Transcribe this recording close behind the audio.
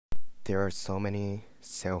there are so many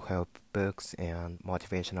self-help books and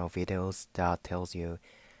motivational videos that tells you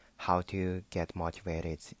how to get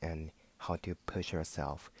motivated and how to push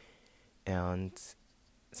yourself. And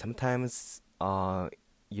sometimes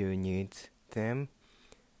you need them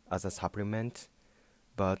as a supplement,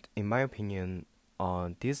 but in my opinion,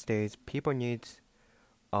 these days people need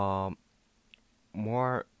um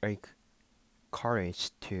more like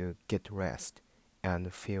courage to get rest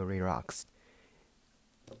and feel relaxed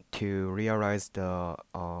to realize the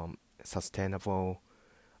sustainable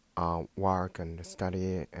work and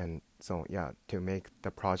study, and so yeah, to make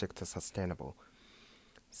the project sustainable.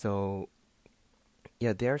 So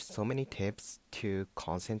yeah, there are so many tips to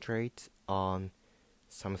concentrate on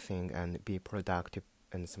something and be productive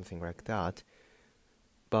and something like that.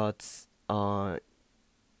 But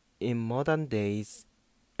in modern days,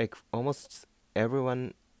 like almost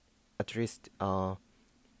everyone, at least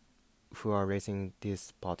who are raising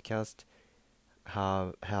this podcast,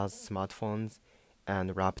 have has smartphones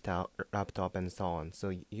and laptop and so on.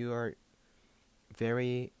 So you are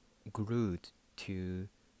very glued to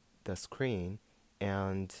the screen,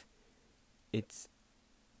 and it's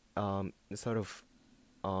sort of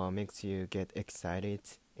makes you get excited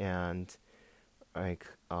and like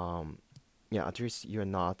yeah, at least you're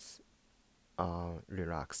not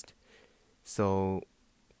relaxed. So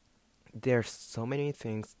there's so many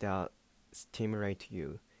things that stimulate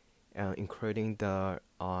you, including the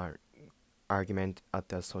argument at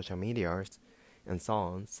the social medias and so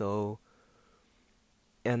on. So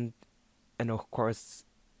and of course,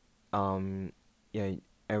 yeah,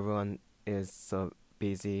 everyone is so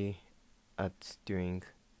busy at doing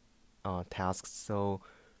tasks. So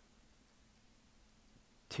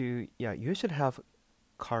you should have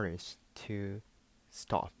courage to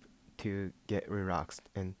stop, to get relaxed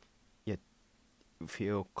and yet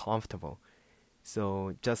feel comfortable.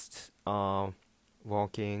 So just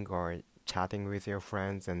walking or chatting with your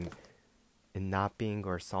friends and napping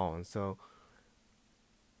or so on. So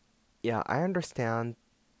yeah, I understand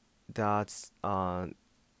that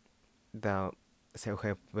the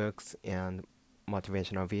self-help books and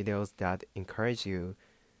motivational videos that encourage you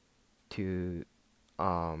to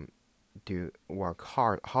um, do work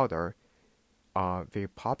harder are very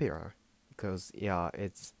popular because yeah,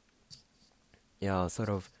 it's yeah, sort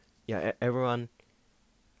of yeah, everyone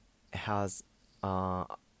has a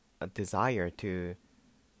desire to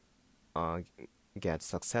uh, get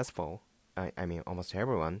successful. I mean, almost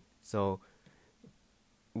everyone. So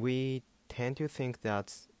we tend to think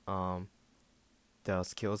that the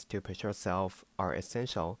skills to push yourself are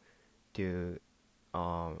essential to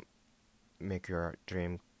um, make your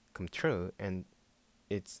dream come true, and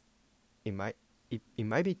it's it might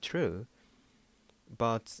be true,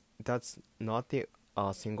 but that's not the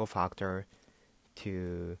single factor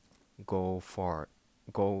to go for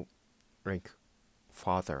go like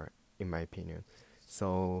farther, in my opinion.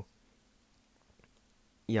 So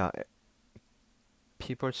yeah,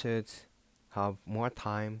 people should have more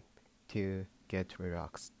time to get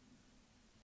relaxed.